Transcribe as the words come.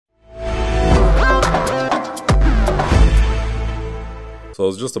So I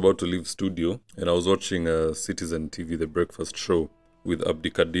was just about to leave studio and I was watching Citizen TV, The Breakfast Show, with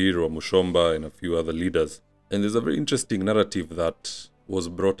Abdikadir or Mushomba and a few other leaders. And there's a very interesting narrative that was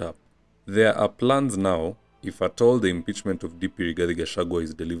brought up. There are plans now, if at all the impeachment of DP Rigathi Gachagua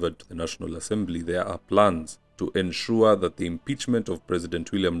is delivered to the National Assembly, there are plans to ensure that the impeachment of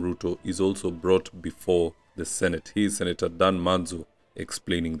President William Ruto is also brought before the Senate. He is Senator Dan Maanzo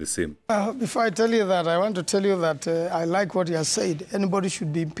explaining the same. Before I tell you that, I want to tell you that I like what he has said. Anybody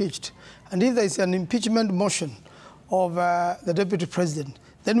should be impeached. And if there is an impeachment motion of the Deputy President,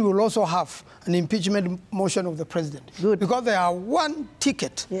 then we will also have an impeachment motion of the President. Good. Because there are one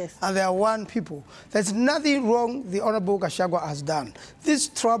ticket and there are one people. There's nothing wrong the Honorable Gachagua has done. This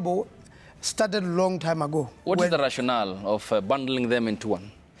trouble started a long time ago. What is the rationale of bundling them into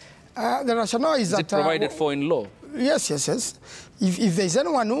one? The rationale is that... Is it provided for in law? Yes. If there's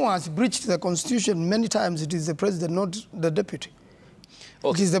anyone who has breached the Constitution many times, it is the President, not the Deputy.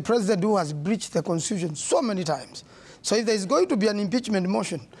 Okay. It is the President who has breached the Constitution so many times. So if there is going to be an impeachment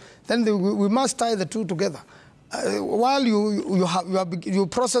motion, then we must tie the two together. While you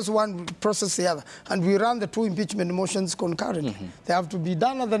process one, process the other. And we run the two impeachment motions concurrently. They have to be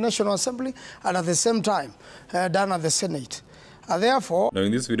done at the National Assembly and at the same time done at the Senate. Therefore... Now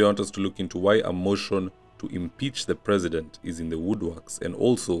in this video, I want us to look into why a motion to impeach the president is in the woodworks, and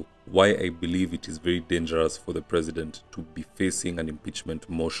also why I believe it is very dangerous for the president to be facing an impeachment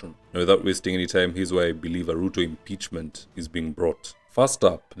motion. Now, without wasting any time, here's why I believe a Ruto impeachment is being brought. First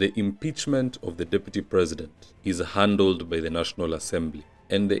up, the impeachment of the deputy president is handled by the National Assembly,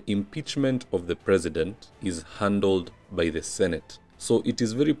 and the impeachment of the president is handled by the Senate. So it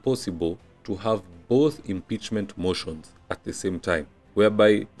is very possible to have both impeachment motions at the same time,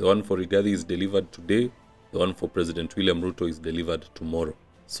 whereby the one for Rigathi is delivered today, the one for President William Ruto is delivered tomorrow.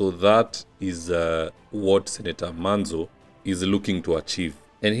 So that is what Senator Maanzo is looking to achieve.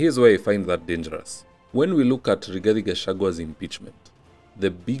 And here's why I find that dangerous. When we look at Rigathi Gachagua's impeachment,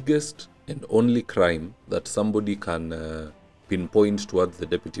 the biggest and only crime that somebody can pinpoint towards the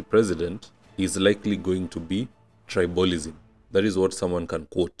deputy president is likely going to be tribalism. That is what someone can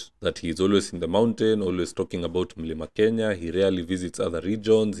quote, that he is always in the mountain, always talking about Mlima Kenya, he rarely visits other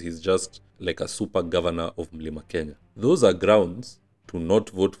regions, he's just like a super governor of Mlima Kenya. Those are grounds to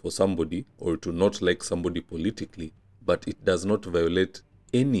not vote for somebody or to not like somebody politically, but it does not violate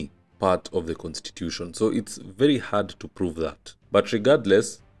any part of the constitution. So it's very hard to prove that. But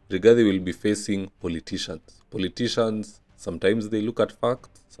regardless, Rigathi will be facing politicians. Politicians, sometimes they look at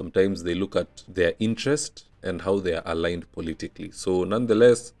facts, sometimes they look at their interest and how they are aligned politically. So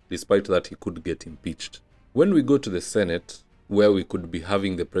nonetheless, despite that, he could get impeached. When we go to the Senate, where we could be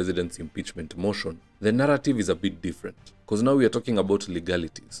having the president's impeachment motion, the narrative is a bit different, because now we are talking about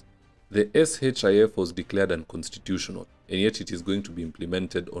legalities. The SHIF was declared unconstitutional, and yet it is going to be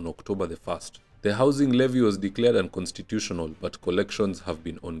implemented on October the 1st. The housing levy was declared unconstitutional, but collections have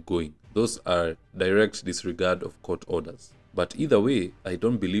been ongoing. Those are direct disregard of court orders. But either way, I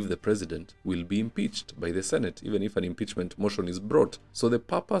don't believe the president will be impeached by the Senate, even if an impeachment motion is brought. So the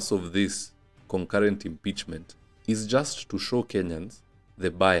purpose of this concurrent impeachment is just to show Kenyans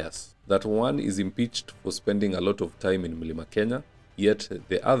the bias, that one is impeached for spending a lot of time in Mlima Kenya, yet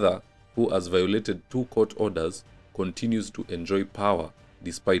the other, who has violated 2 court orders, continues to enjoy power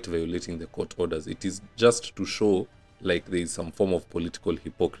despite violating the court orders. It is just to show like there is some form of political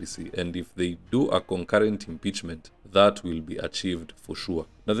hypocrisy. And if they do a concurrent impeachment, that will be achieved for sure.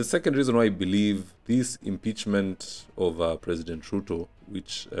 Now, the second reason why I believe this impeachment of President Ruto,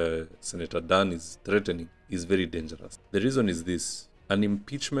 which Senator Dan is threatening, is very dangerous. The reason is this. An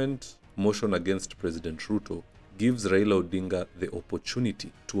impeachment motion against President Ruto gives Raila Odinga the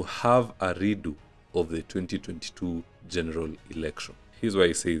opportunity to have a redo of the 2022 general election. Here's why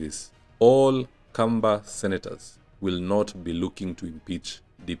I say this. All Kamba senators will not be looking to impeach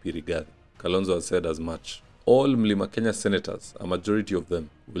DP Rigathi. Kalonzo has said as much. All Mlima Kenya senators, a majority of them,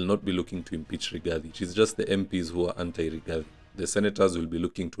 will not be looking to impeach Rigathi. It is just the MPs who are anti-Rigathi. The senators will be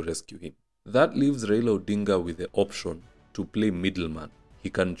looking to rescue him. That leaves Raila Odinga with the option to play middleman. He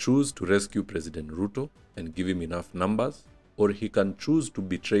can choose to rescue President Ruto and give him enough numbers, or he can choose to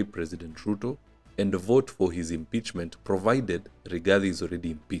betray President Ruto and vote for his impeachment, provided Rigathi is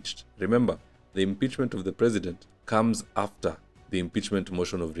already impeached. Remember, the impeachment of the president comes after the impeachment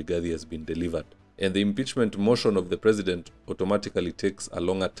motion of Rigathi has been delivered. And the impeachment motion of the president automatically takes a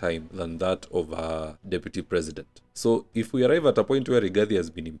longer time than that of a deputy president. So if we arrive at a point where Rigathi has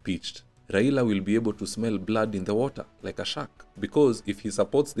been impeached, Raila will be able to smell blood in the water like a shark. Because if he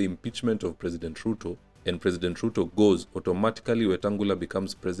supports the impeachment of President Ruto and President Ruto goes, automatically Wetangula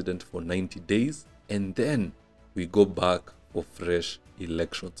becomes president for 90 days, and then we go back for fresh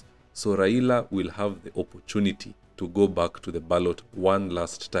elections. So Raila will have the opportunity to go back to the ballot one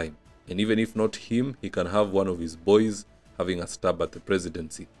last time. And even if not him, he can have one of his boys having a stab at the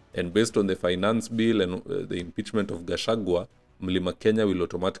presidency. And based on the finance bill and the impeachment of Gachagua, Mlima Kenya will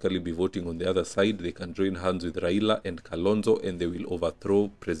automatically be voting on the other side. They can join hands with Raila and Kalonzo and they will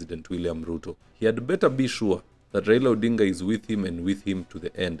overthrow President William Ruto. He had better be sure that Raila Odinga is with him and with him to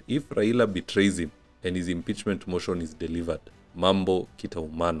the end. If Raila betrays him and his impeachment motion is delivered, mambo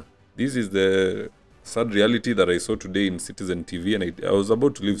kitaumana. This is the sad reality that I saw today in Citizen TV, and I was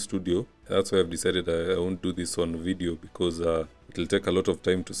about to leave studio. That's why I've decided I won't do this on video because it'll take a lot of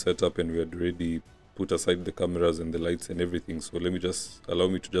time to set up, and we had already put aside the cameras and the lights and everything. So allow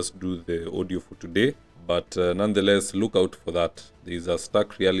me to just do the audio for today. But nonetheless, look out for that. There is a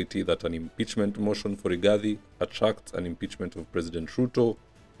stark reality that an impeachment motion for Rigathi attracts an impeachment of President Ruto,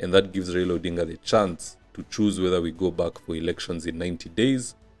 and that gives Raila Odinga the chance to choose whether we go back for elections in 90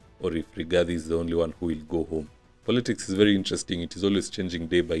 days or if Rigathi is the only one who will go home. Politics is very interesting. It is always changing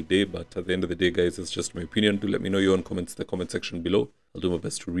day by day, but at the end of the day, guys, that's just my opinion. Do let me know your own comments in the comment section below. I'll do my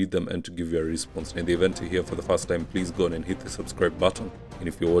best to read them and to give you a response. And in the event you're here for the first time, please go on and hit the subscribe button. And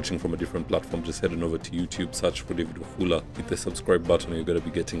if you're watching from a different platform, just head on over to YouTube, search for David Wafula, hit the subscribe button, and you're going to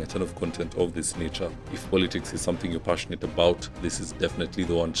be getting a ton of content of this nature. If politics is something you're passionate about, this is definitely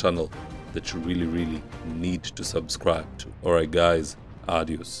the one channel that you really, really need to subscribe to. Alright guys,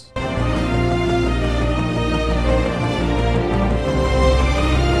 adios.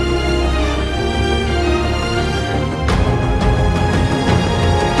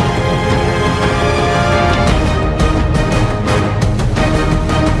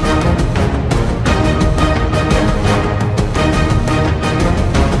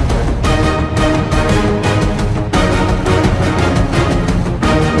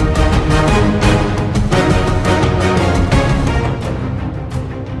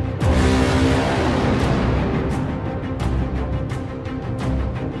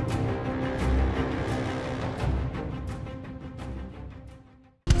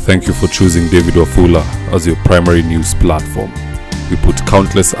 Thank you for choosing David Wafula as your primary news platform. We put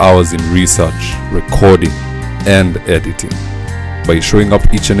countless hours in research, recording, and editing. By showing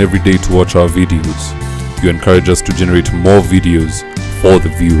up each and every day to watch our videos, you encourage us to generate more videos for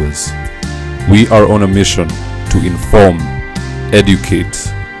the viewers. We are on a mission to inform, educate,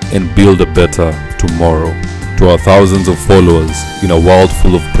 and build a better tomorrow. To our thousands of followers in a world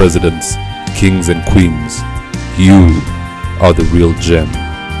full of presidents, kings, and queens, you are the real gem.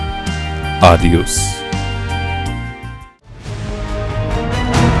 Adios.